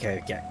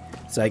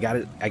 So I got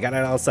it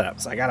all set up.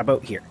 So I got a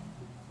boat here.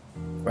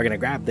 We're gonna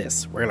grab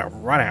this. We're gonna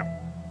run out.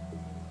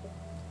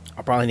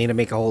 I'll probably need to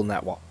make a hole in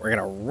that wall. We're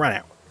gonna run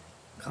out.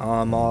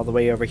 Come all the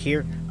way over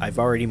here. I've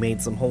already made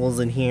some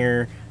holes in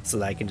here so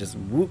that I can just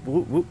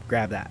whoop,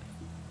 grab that.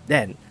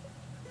 Then,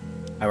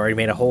 I already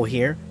made a hole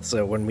here,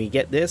 so when we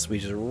get this, we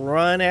just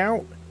run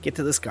out, get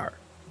to this car.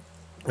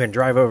 We're gonna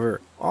drive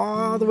over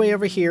all the way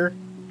over here.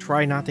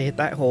 Try not to hit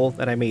that hole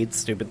that I made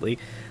stupidly.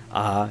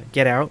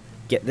 Get out,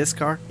 get this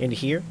car into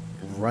here,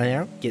 run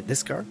out, get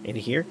this car into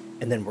here,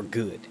 and then we're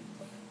good.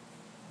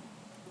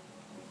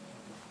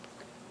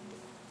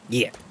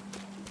 Yeah.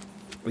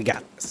 We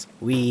got this.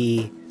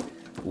 We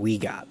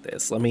got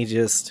this. Let me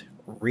just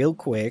real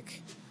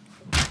quick.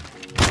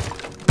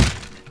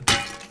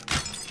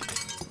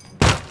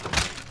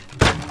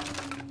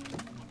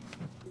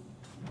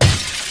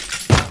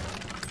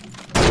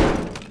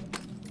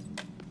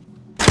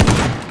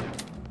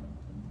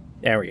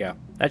 There we go.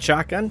 That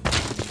shotgun,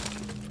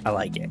 I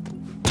like it.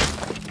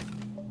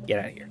 Get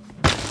out of here.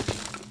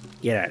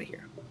 Get out of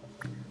here.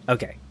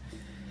 Okay.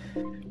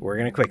 We're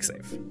gonna quick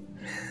save.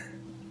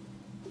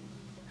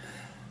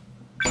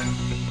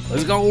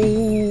 Let's go!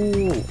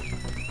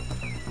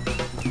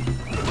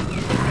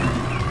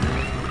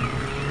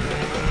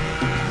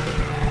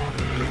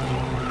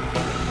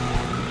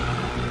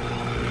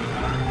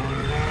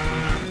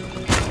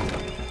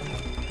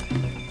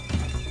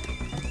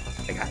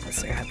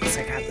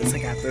 I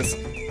got this.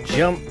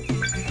 Jump.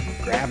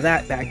 Grab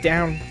that, back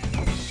down.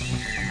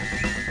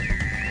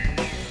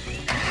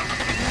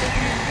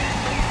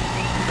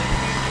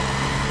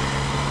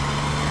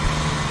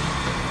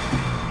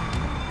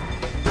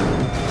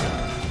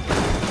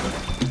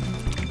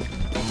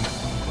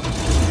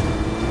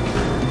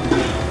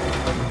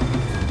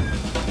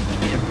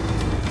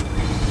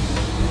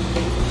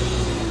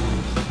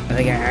 I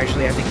think I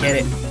actually have to get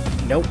it.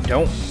 Nope,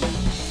 don't.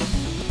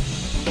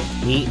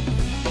 Neat.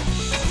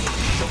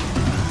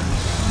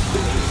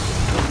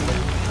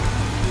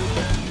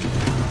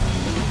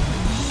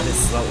 This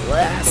is the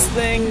last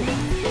thing.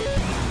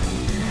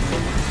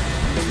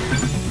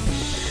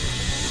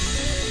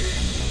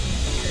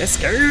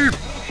 Escape!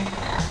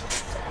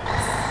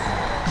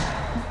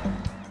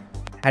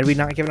 Had we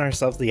not given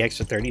ourselves the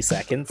extra 30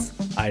 seconds,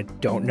 I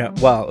don't know.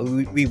 Well,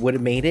 we would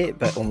have made it,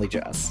 but only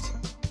just.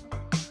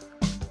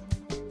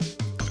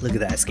 Look at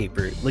that escape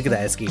route. Look at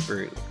that escape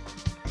route.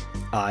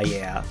 Ah,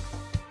 yeah.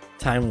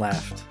 Time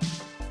left.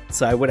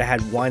 So I would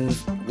have had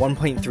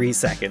 1.3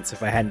 seconds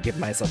if I hadn't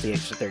given myself the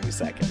extra 30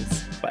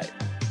 seconds. But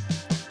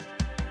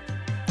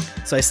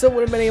so I still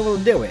would have been able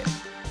to do it,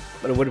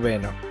 but it would have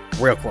been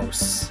real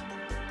close.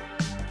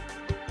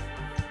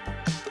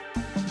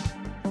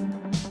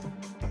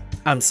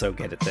 I'm so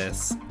good at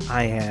this.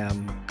 I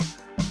am.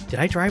 Did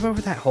I drive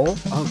over that hole?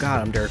 Oh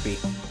god, I'm derpy.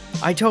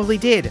 I totally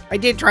did. I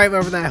did drive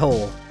over that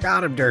hole.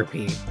 God, I'm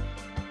derpy.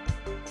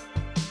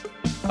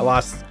 I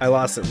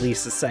lost at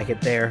least a second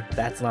there.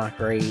 That's not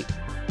great.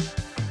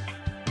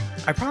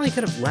 I probably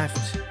could have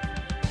left,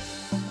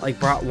 like,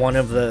 brought one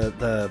of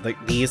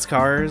these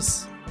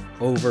cars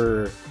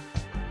over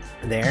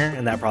there,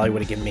 and that probably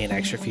would have given me an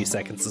extra few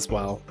seconds as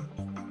well.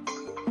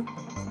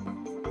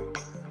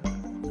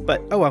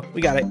 But oh well,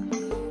 we got it.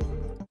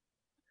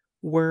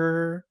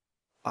 We're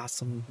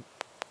awesome.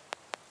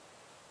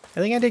 I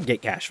think I did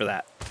get cash for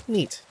that.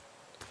 Neat.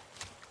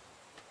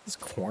 This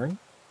corn?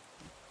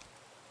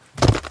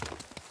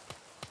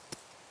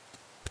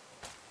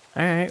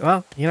 Alright,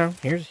 well, you know,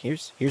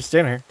 here's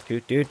dinner.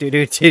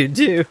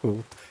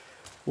 Do.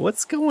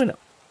 What's going on?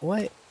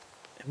 What?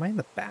 Am I in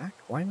the back?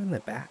 Why am I in the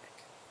back?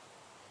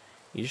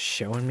 You just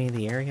showing me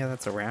the area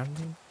that's around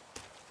me?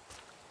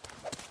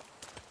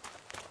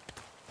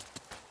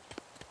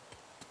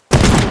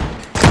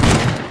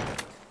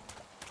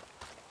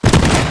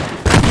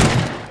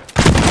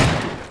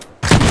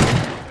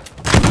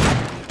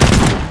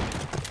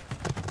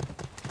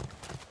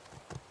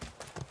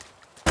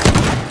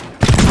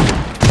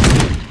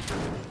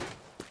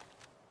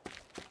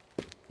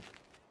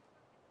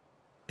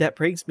 That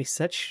brings me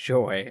such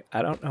joy.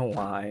 I don't know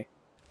why.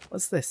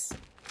 What's this?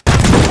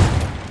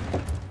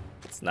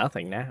 It's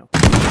nothing now.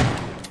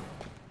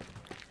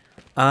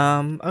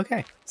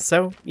 Okay.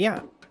 So,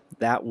 yeah.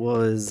 That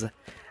was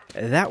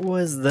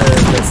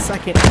the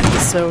second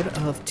episode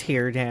of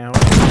Teardown.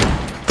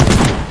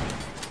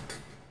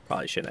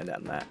 Probably shouldn't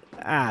have done that.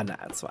 Nah,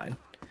 it's fine.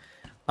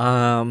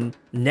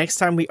 Next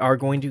time we are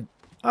going to...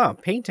 Oh,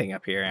 painting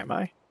up here, am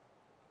I?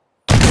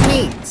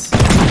 Neat!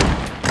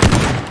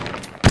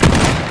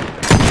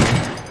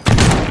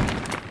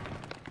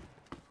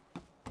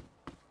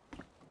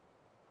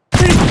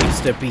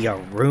 To be a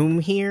room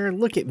here.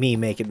 Look at me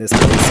making this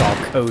place all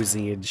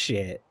cozy and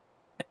shit.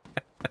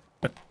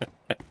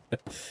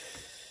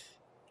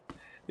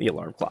 The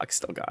alarm clock's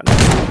still gone.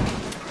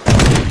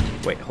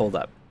 Wait, hold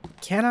up.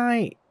 Can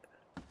I?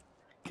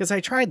 Because I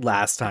tried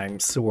last time,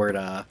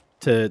 sorta,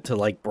 to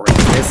like break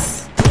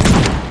this,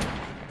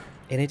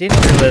 and it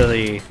didn't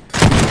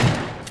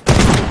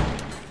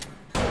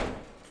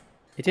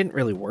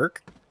really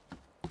work.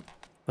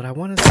 But I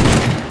want to see.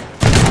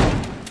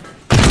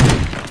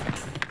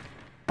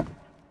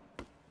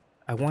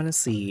 I want to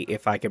see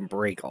if I can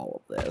break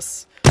all of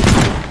this. Go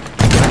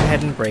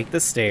ahead and break the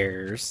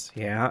stairs.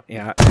 Yeah.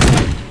 And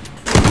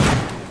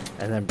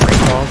then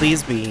break all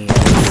these beams.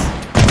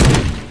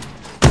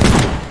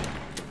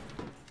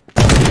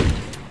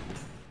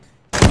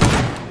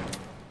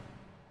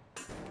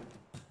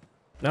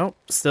 Nope,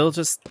 still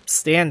just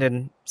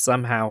standing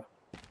somehow.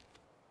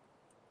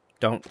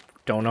 Don't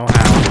know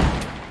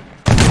how.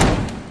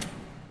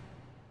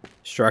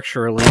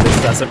 Structurally,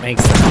 this doesn't make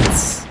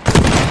sense.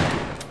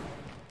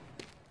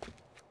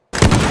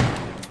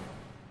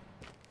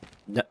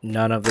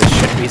 None of this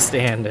should be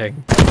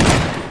standing.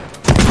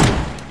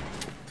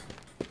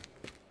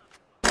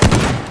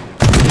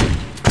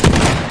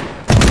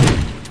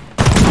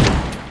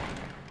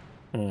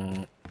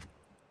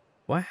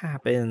 What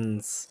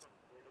happens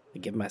to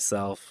give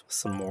myself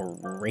some more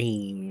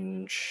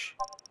range?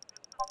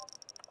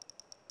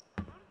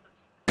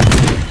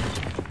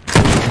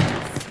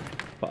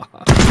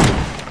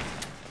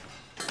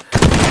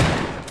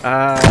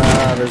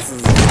 This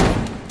is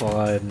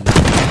fun.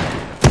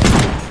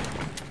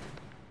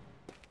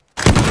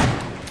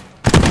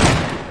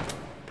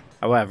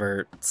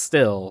 However,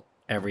 still,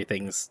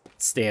 everything's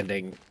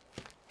standing,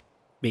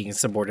 being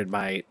supported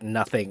by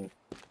nothing.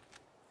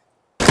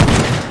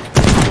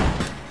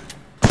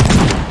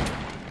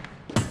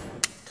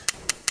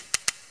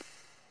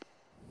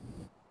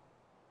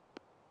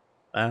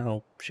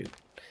 Oh, shoot.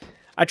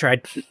 I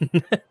tried.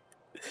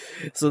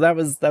 So that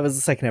was the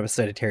second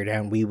episode of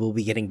Teardown. We will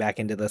be getting back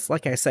into this.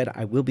 Like I said,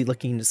 I will be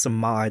looking into some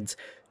mods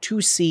to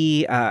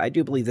see, I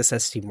do believe this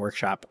has Steam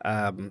Workshop,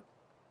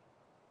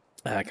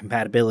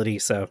 compatibility,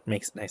 so it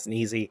makes it nice and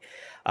easy,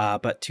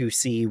 but to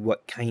see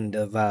what kind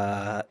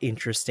of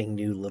interesting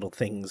new little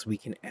things we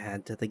can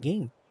add to the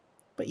game.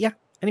 But yeah,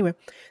 anyway,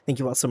 thank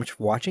you all so much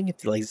for watching.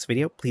 If you like this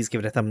video, please give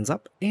it a thumbs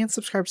up and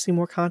subscribe to see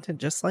more content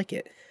just like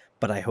it.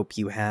 But I hope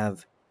you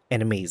have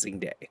an amazing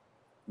day.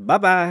 Bye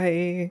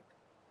bye.